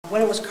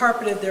When it was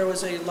carpeted, there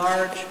was a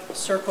large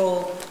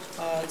circle.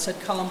 It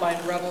said Columbine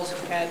Rebels. It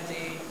had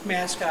the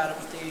mascot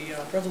of the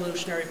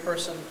revolutionary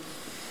person.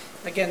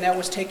 Again, that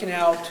was taken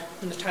out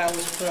when the tile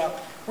was put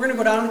up. We're going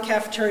to go down to the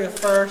cafeteria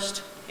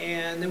first,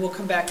 and then we'll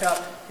come back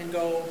up and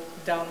go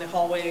down the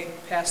hallway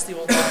past the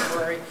old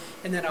library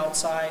and then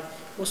outside.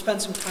 We'll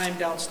spend some time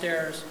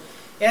downstairs.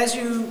 As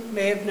you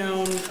may have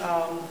known,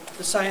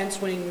 the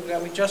science wing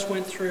that we just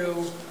went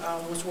through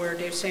was where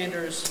Dave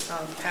Sanders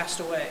passed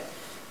away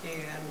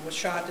and was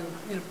shot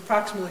in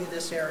approximately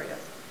this area.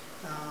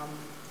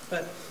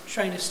 But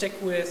trying to stick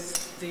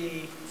with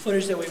the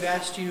footage that we've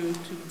asked you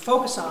to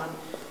focus on,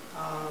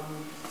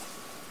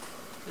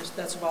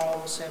 that's about all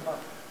we'll say about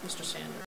Mr. Sanders.